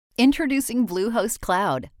Introducing Bluehost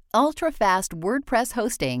Cloud, ultra-fast WordPress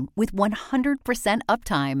hosting with 100%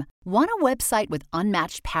 uptime. Want a website with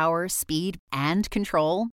unmatched power, speed, and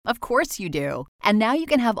control? Of course you do. And now you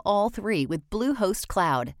can have all three with Bluehost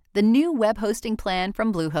Cloud, the new web hosting plan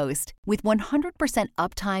from Bluehost. With 100%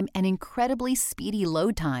 uptime and incredibly speedy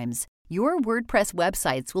load times, your WordPress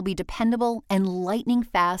websites will be dependable and lightning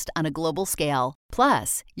fast on a global scale.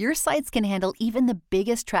 Plus, your sites can handle even the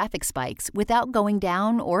biggest traffic spikes without going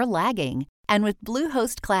down or lagging. And with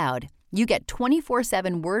Bluehost Cloud, you get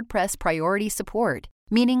 24/7 WordPress priority support,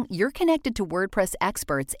 meaning you're connected to WordPress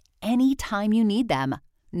experts anytime you need them.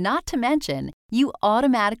 Not to mention, you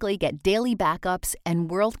automatically get daily backups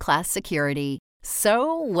and world-class security.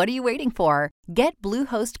 So, what are you waiting for? Get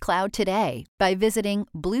Bluehost Cloud today by visiting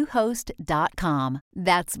Bluehost.com.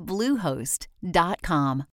 That's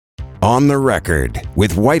Bluehost.com. On the Record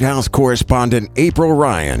with White House correspondent April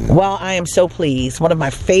Ryan. Well, I am so pleased. One of my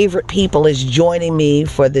favorite people is joining me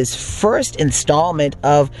for this first installment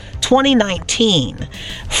of 2019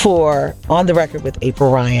 for On the Record with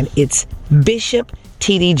April Ryan. It's Bishop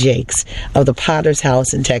T.D. Jakes of the Potter's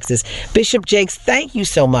House in Texas. Bishop Jakes, thank you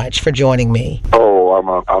so much for joining me. Oh,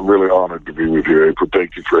 I'm really honored to be with you, April.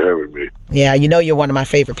 Thank you for having me. Yeah, you know you're one of my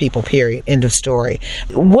favorite people, period. End of story.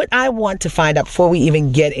 What I want to find out before we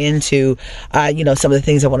even get into, some of the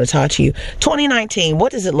things I want to talk to you, 2019,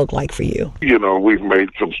 what does it look like for you? You know, we've made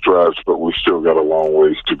some strides, but we've still got a long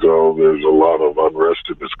ways to go. There's a lot of unrest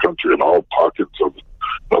in this country in all pockets of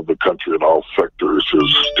the country in all sectors.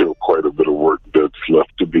 There's still quite a bit of work that's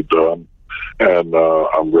left to be done. And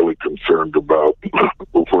I'm really concerned about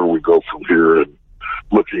where we go from here and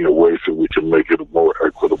looking at ways that we can make it a more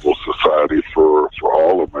equitable society for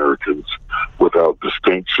all Americans without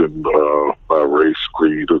distinction by race,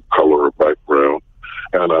 creed, or color or background.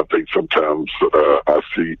 And I think sometimes I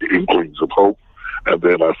see inklings of hope, and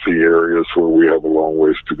then I see areas where we have a long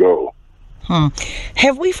ways to go.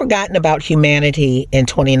 Have we forgotten about humanity in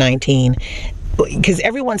 2019? Because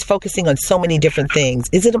everyone's focusing on so many different things.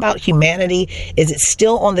 Is it about humanity? Is it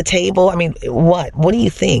still on the table? I mean, what? What do you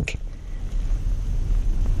think?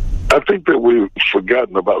 I think that we've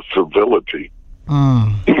forgotten about civility,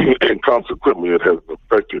 and consequently it has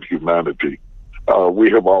affected humanity. We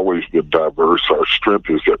have always been diverse. Our strength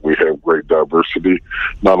is that we have great diversity,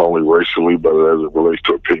 not only racially, but as it relates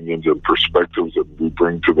to opinions and perspectives that we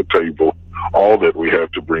bring to the table. All that we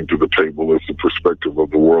have to bring to the table is the perspective of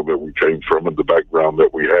the world that we came from and the background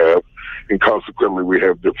that we have. And consequently, we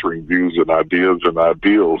have differing views and ideas and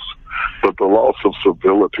ideals. But the loss of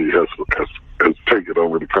civility has taken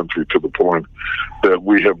over the country to the point that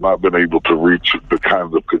we have not been able to reach the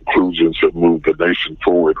kinds of conclusions that move the nation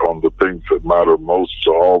forward on the things that matter most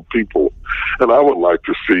to all people. And I would like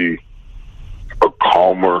to see a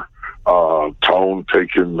calmer tone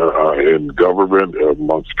taken in government,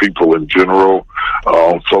 amongst people in general,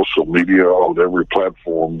 on social media, on every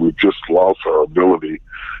platform. We've just lost our ability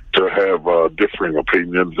to have differing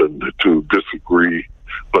opinions and to disagree,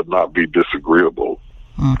 but not be disagreeable.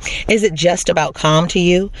 Is it just about calm to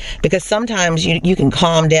you? Because sometimes you can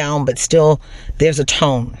calm down, but still there's a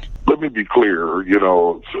tone. Let me be clear. You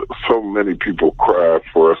know, so many people cry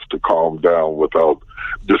for us to calm down without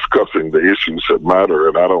discussing the issues that matter,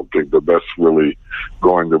 and I don't think that that's really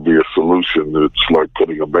going to be a solution. It's like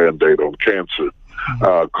putting a Band-Aid on cancer.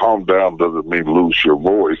 Calm down doesn't mean lose your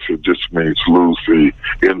voice. It just means lose the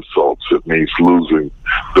insults. It means losing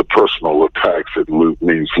the personal attacks. It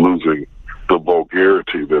means losing the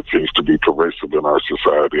vulgarity that seems to be pervasive in our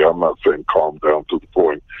society. I'm not saying calm down to the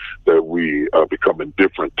point that we become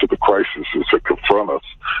indifferent to the crises that confront us.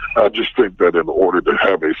 I just think that in order to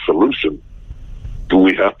have a solution,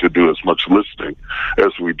 we have to do as much listening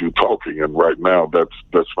as we do talking. And right now,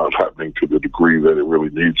 that's not happening to the degree that it really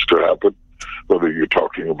needs to happen. Whether you're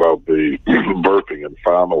talking about the birthing and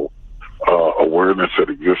final awareness that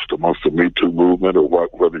exists amongst the Me Too movement, or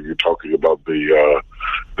whether you're talking about the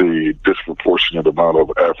disproportionate amount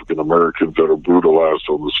of African Americans that are brutalized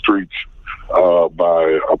on the streets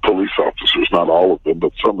by police officers. Not all of them,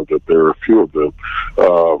 but some of them. There are a few of them,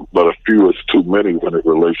 but a few is too many when it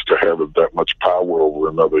relates to having that much power over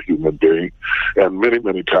another human being. And many,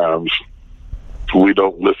 many times we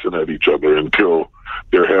don't listen at each other until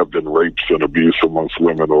there have been rapes and abuse amongst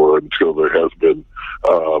women, or until there has been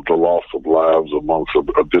the loss of lives amongst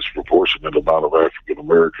a disproportionate amount of African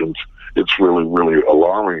Americans. It's really, really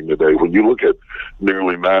alarming today. When you look at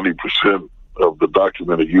nearly 90% of the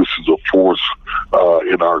documented uses of force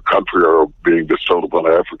in our country are being bestowed upon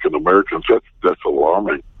African Americans, that's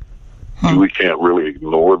alarming. We can't really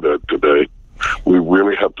ignore that today. We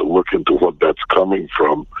really have to look into what that's coming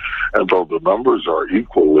from. And though the numbers are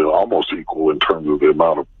equal, almost equal in terms of the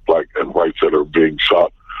amount of black and whites that are being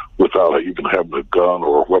shot without even having a gun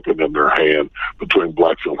or a weapon in their hand between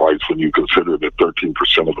blacks and whites, when you consider that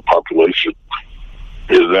 13% of the population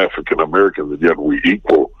is African American, and yet we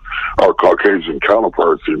equal our Caucasian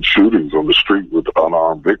counterparts in shootings on the street with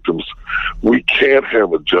unarmed victims, we can't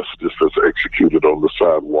have a justice that's executed on the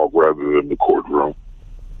sidewalk rather than the courtroom.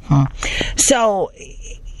 So,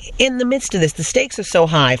 in the midst of this, the stakes are so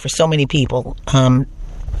high for so many people.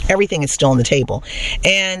 Everything is still on the table.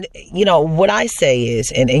 And, you know, what I say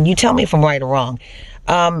is, and you tell me if I'm right or wrong,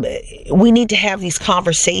 we need to have these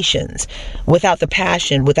conversations without the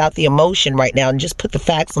passion, without the emotion right now, and just put the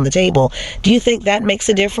facts on the table. Do you think that makes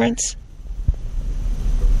a difference?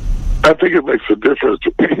 I think it makes a difference,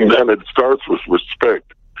 and it starts with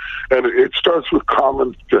respect. And it starts with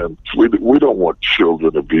common sense. We don't want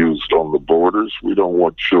children abused on the borders. We don't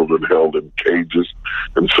want children held in cages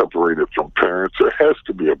and separated from parents. There has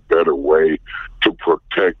to be a better way to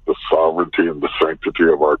protect the sovereignty and the sanctity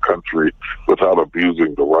of our country without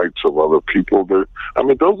abusing the rights of other people. Those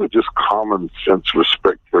are just common sense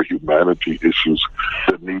respect for humanity issues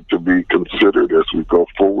that need to be considered as we go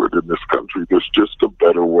forward in this country. There's just a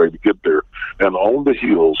better way to get there. And on the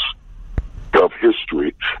heels of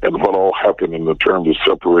history and what all happened in the terms of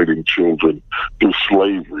separating children through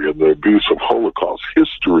slavery and the abuse of Holocaust,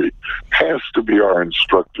 history has to be our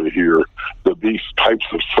instructor here, that these types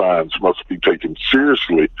of signs must be taken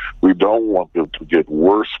seriously. We don't want them to get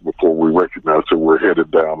worse before we recognize that we're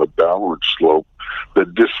headed down a downward slope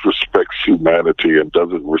that disrespects humanity and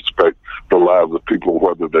doesn't respect the lives of people,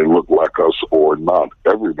 whether they look like us or not.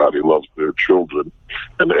 Everybody loves their children,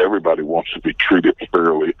 and everybody wants to be treated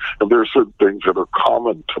fairly. And there are certain things that are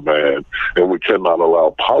common to man, and we cannot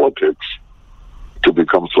allow politics to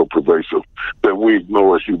become so pervasive that we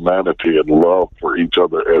ignore humanity and love for each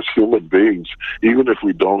other as human beings. Even if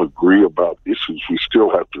we don't agree about issues, we still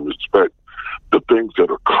have to respect the things that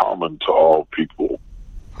are common to all people.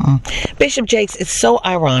 Bishop Jakes, it's so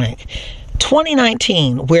ironic.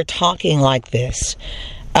 2019, we're talking like this.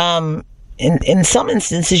 In some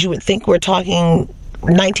instances, you would think we're talking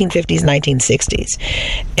 1950s, 1960s.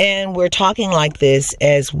 And we're talking like this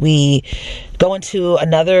as we go into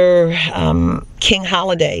another King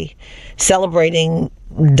holiday, celebrating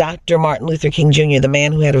Dr. Martin Luther King Jr., the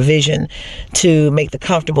man who had a vision to make the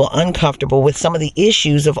comfortable uncomfortable with some of the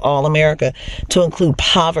issues of all America, to include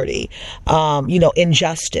poverty,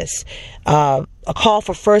 injustice, a call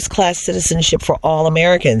for first-class citizenship for all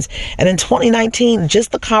Americans. And in 2019,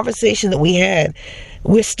 just the conversation that we had,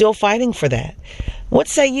 we're still fighting for that. What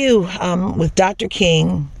say you with Dr.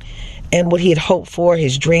 King and what he had hoped for,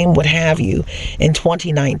 his dream, what have you, in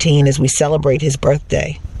 2019 as we celebrate his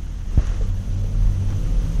birthday?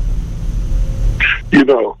 You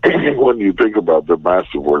know, when you think about the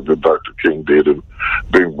massive work that Dr. King did, and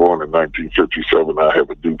being born in 1957, I have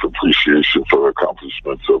a deep appreciation for the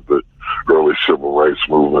accomplishments of the early civil rights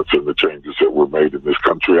movements and the changes that were made in this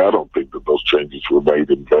country. I don't think that those changes were made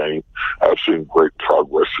in vain. I've seen great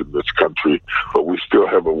progress in this country, but we still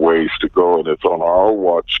have a ways to go, and it's on our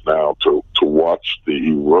watch now to watch the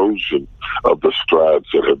erosion of the strides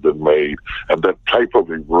that have been made. And that type of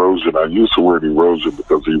erosion, I use the word erosion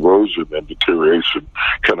because erosion and deterioration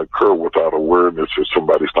can occur without awareness if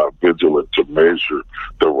somebody's not vigilant to measure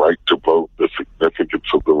the right to vote, the significance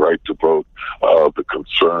of the right to vote, the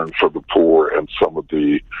concern for the poor, and some of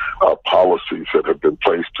the policies that have been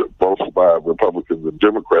placed both by Republicans and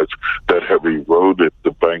Democrats that have eroded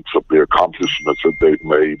the banks of the accomplishments that they've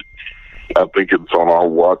made. I think it's on our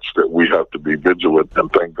watch that we have to be vigilant, and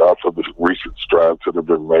thank God for the recent strides that have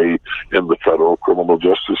been made in the federal criminal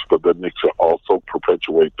justice, but that needs to also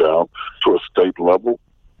perpetuate down to a state level.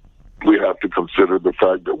 We have to consider the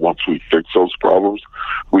fact that once we fix those problems,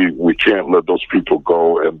 we can't let those people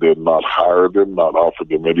go and then not hire them, not offer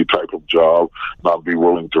them any type of job, not be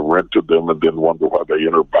willing to rent to them, and then wonder why they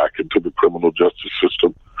enter back into the criminal justice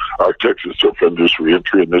system. Our Texas Offenders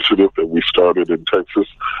Reentry Initiative that we started in Texas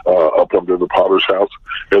up under the Potter's House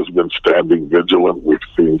has been standing vigilant. We've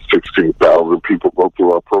seen 16,000 people go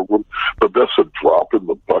through our program, but that's a drop in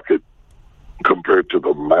the bucket compared to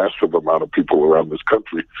the massive amount of people around this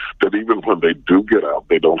country that even when they do get out,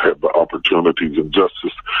 they don't have the opportunities and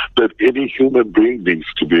justice that any human being needs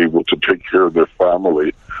to be able to take care of their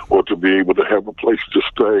family or to be able to have a place to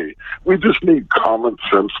stay. We just need common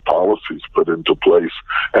sense policies put into place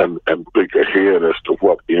and think ahead as to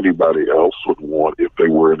what anybody else would want if they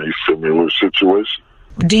were in a similar situation.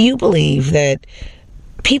 Do you believe that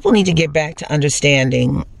people need to get back to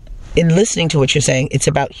understanding in listening to what you're saying, it's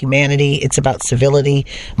about humanity, it's about civility,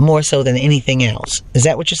 more so than anything else. Is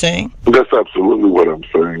that what you're saying? That's absolutely what I'm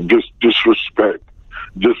saying. Just respect.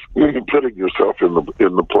 Just putting yourself in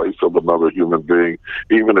the place of another human being,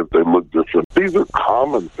 even if they look different. These are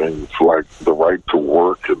common things like the right to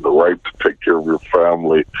work and the right to take care of your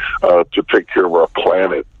family, to take care of our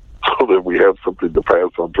planet, so that we have something to pass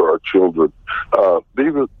on to our children.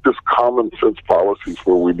 These are just common sense policies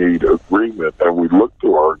where we need agreement, and we look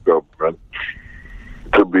to our government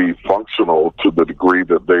to be functional to the degree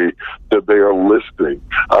that they are listening.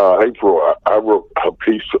 April, I wrote a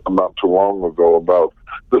piece not too long ago about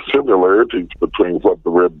the similarities between what the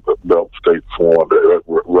Red Belt states want,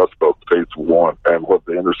 Rust Belt states want, and what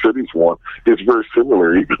the inner cities want is very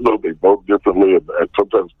similar, even though they vote differently and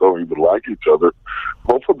sometimes don't even like each other.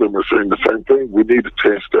 Both of them are saying the same thing. We need a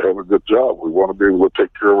chance to have a good job. We want to be able to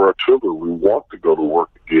take care of our children. We want to go to work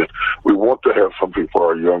again. We want to have something for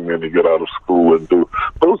our young men to get out of school and do.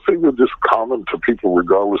 Those things are just common to people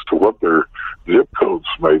regardless to what their zip codes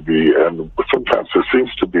may be. And sometimes there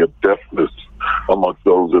seems to be a deafness amongst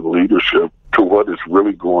those in leadership to what is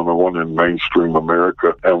really going on in mainstream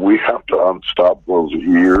America. And we have to unstop those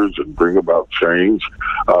ears and bring about change.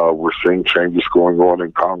 We're seeing changes going on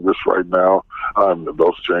in Congress right now.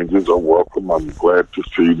 Those changes are welcome. I'm glad to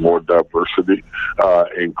see more diversity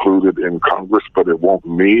included in Congress, but it won't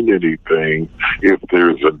mean anything if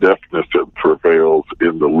there's a deafness that prevails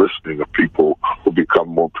in the listening of people who become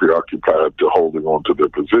more preoccupied to holding on to their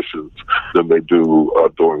positions than they do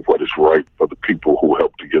doing what is right for the people who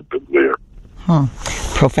help to get them there.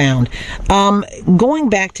 Profound. Going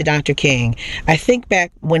back to Dr. King, I think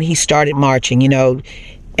back when he started marching,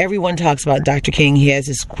 everyone talks about Dr. King. He has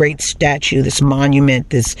this great statue, this monument,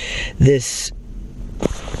 this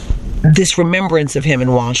remembrance of him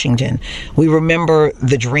in Washington. We remember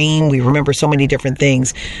the dream. We remember so many different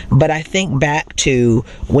things. But I think back to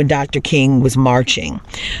when Dr. King was marching.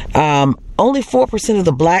 Only 4% of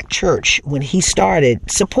the black church, when he started,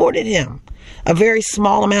 supported him. A very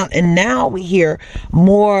small amount. And now we hear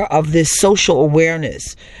more of this social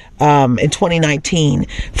awareness in 2019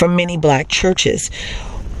 from many black churches.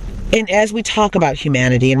 And as we talk about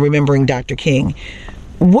humanity and remembering Dr. King,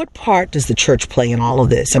 what part does the church play in all of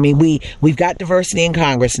this? I mean, we've got diversity in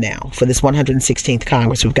Congress now for this 116th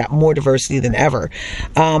Congress. We've got more diversity than ever.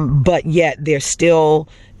 But yet there's still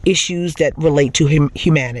issues that relate to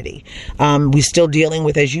humanity. We're still dealing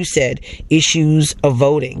with, as you said, issues of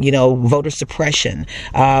voting, voter suppression.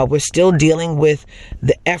 We're still dealing with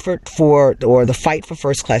the effort for, or the fight for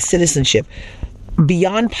first-class citizenship.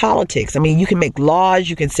 Beyond politics, I mean, you can make laws,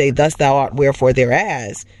 you can say, thus thou art, wherefore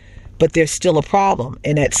thereas, but there's still a problem.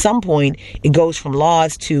 And at some point, it goes from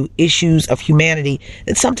laws to issues of humanity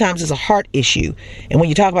that sometimes is a heart issue. And when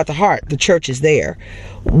you talk about the heart, the church is there.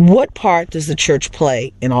 What part does the church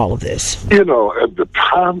play in all of this? At the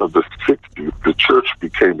time of the 60s, the church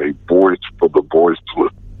became a voice for the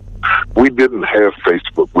voiceless. We didn't have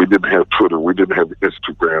Facebook. We didn't have Twitter. We didn't have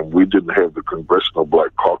Instagram. We didn't have the Congressional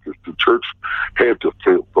Black Caucus. The church had to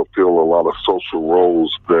fulfill a lot of social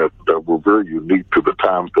roles that were very unique to the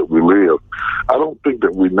times that we live. I don't think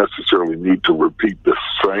that we necessarily need to repeat the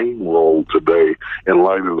same role today in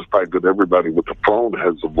light of the fact that everybody with the phone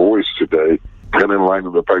has a voice today. And in light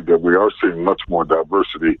of the fact that we are seeing much more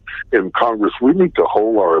diversity in Congress, we need to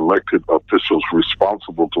hold our elected officials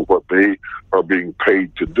responsible to what they are being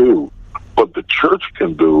paid to do. What the church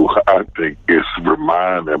can do, I think, is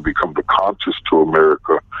remind and become the conscious to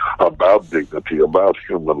America about dignity, about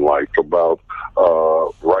human life, about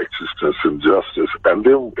righteousness and justice. And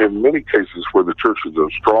then in many cases where the churches are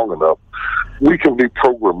strong enough, we can be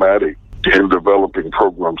programmatic in developing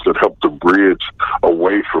programs that help to bridge a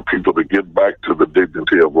way for people to get back to the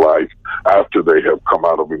dignity of life after they have come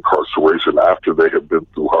out of incarceration, after they have been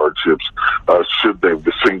through hardships, should they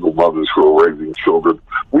be single mothers who are raising children.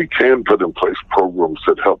 We can put in place programs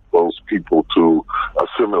that help those people to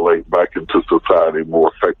assimilate back into society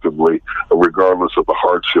more effectively, regardless of the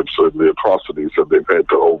hardships and the atrocities that they've had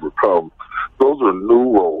to overcome. Those are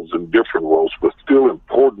new roles and different roles, but still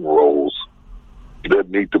important roles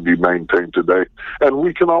that need to be maintained today. And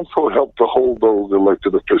we can also help to hold those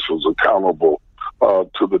elected officials accountable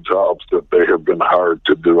to the jobs that they have been hired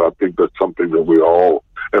to do. I think that's something that we all,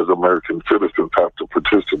 as American citizens, have to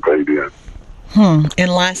participate in. And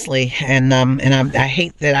lastly, and I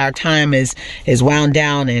hate that our time is wound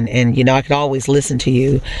down, and I could always listen to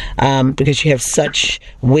you because you have such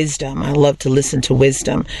wisdom. I love to listen to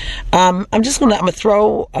wisdom. I'm gonna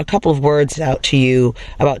throw a couple of words out to you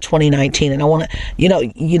about 2019, and I want to,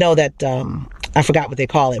 that I forgot what they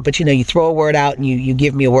call it, but you throw a word out and you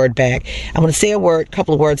give me a word back. I'm going to say a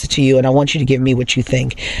couple of words to you, and I want you to give me what you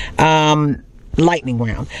think. Lightning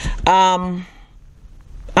round.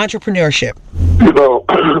 Entrepreneurship.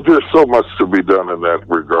 There's so much to be done in that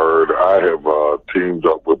regard. I have teamed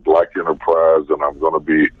up with Black Enterprise, and I'm going to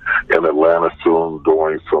be in Atlanta soon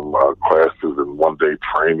doing some classes and one-day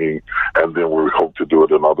training, and then we hope to do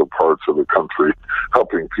it in other parts of the country,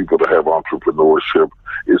 helping people to have entrepreneurship.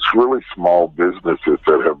 It's really small businesses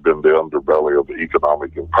that have been the underbelly of the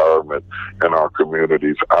economic empowerment in our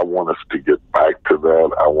communities. I want us to get back to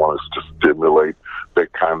that. I want us to stimulate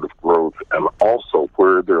that kind of growth, and also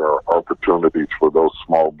where there are opportunities for those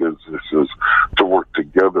small businesses to work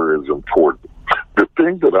together is important. The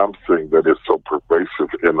thing that I'm seeing that is so pervasive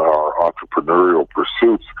in our entrepreneurial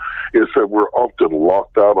pursuits is that we're often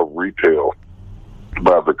locked out of retail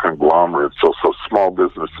by the conglomerate. So small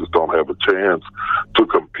businesses don't have a chance to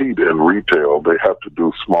compete in retail. They have to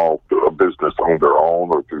do small business on their own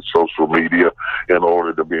or through social media in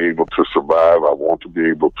order to be able to survive. I want to be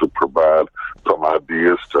able to provide some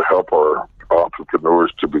ideas to help our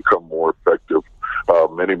entrepreneurs to become more effective.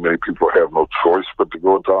 Many people have no choice but to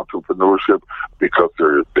go into entrepreneurship because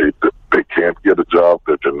they can't get a job.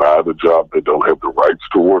 They're denied a job. They don't have the rights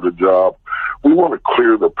toward a job. We want to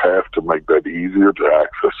clear the path to make that easier, to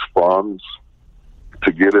access funds,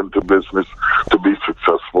 to get into business, to be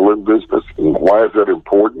successful in business. And why is that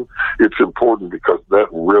important? It's important because that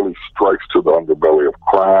really strikes to the underbelly of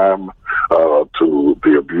crime, to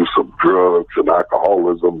the abuse of drugs and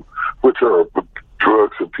alcoholism, which are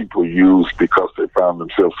drugs that people use because they found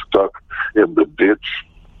themselves stuck in the ditch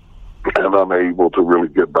and unable to really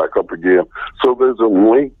get back up again. So there's a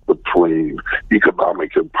link between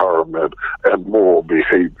economic empowerment and moral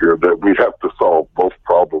behavior that we have to solve both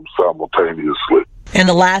problems simultaneously. And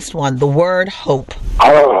the last one, the word hope.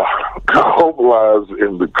 Hope lies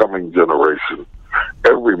in the coming generation.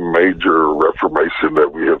 Every major reformation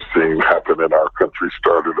that we have seen happen in our country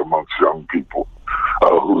started amongst young people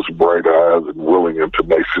whose bright eyes and willing and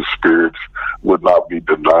tenacious spirits would not be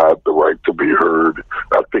denied the right to be heard.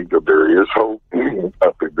 I think that there is hope.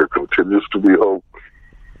 I think there continues to be hope.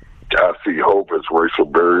 I see hope as racial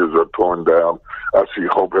barriers are torn down. I see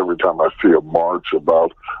hope every time I see a march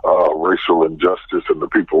about racial injustice, and the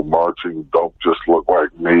people marching don't just look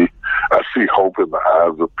like me. I see hope in the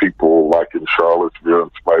eyes of people like in Charlottesville,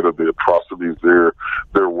 in spite of the atrocities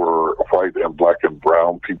there were white and black and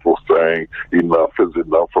brown people saying enough is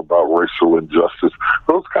enough about racial injustice.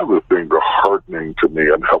 Those kinds of things are heartening to me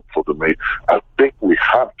and helpful to me. I think we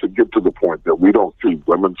have to get to the point that we don't see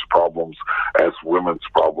women's problems as women's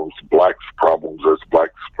problems, blacks' problems as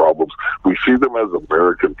blacks' problems. We see them as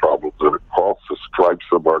American problems, and across the stripes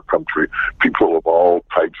of our country, people of all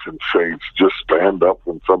types and shades just stand up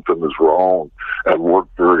when something is wrong and work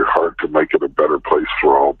very hard to make it a better place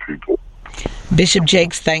for all people. Bishop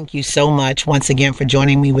Jakes, thank you so much once again for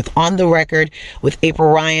joining me with On the Record with April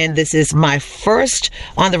Ryan. This is my first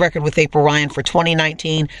On the Record with April Ryan for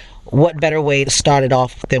 2019. What better way to start it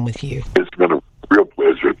off than with you? It's been a real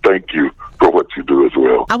pleasure. Thank you for what you do as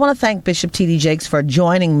well. I want to thank Bishop T.D. Jakes for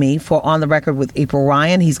joining me for On the Record with April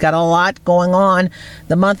Ryan. He's got a lot going on.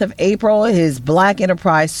 The month of April, his Black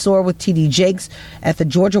Enterprise Soar with T.D. Jakes at the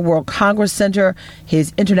Georgia World Congress Center,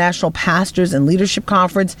 his International Pastors and Leadership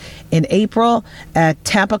Conference in April at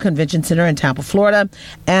Tampa Convention Center in Tampa, Florida,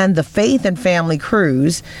 and the Faith and Family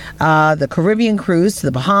Cruise, the Caribbean Cruise to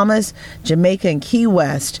the Bahamas, Jamaica, and Key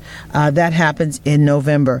West. That happens in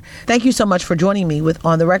November. Thank you so much for joining me with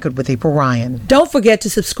On the Record with April Ryan. Don't forget to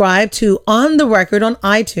subscribe to On the Record on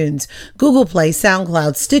iTunes, Google Play,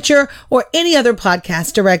 SoundCloud, Stitcher, or any other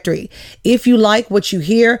podcast directory. If you like what you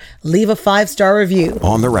hear, leave a 5-star review.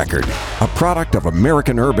 On the Record, a product of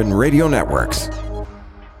American Urban Radio Networks.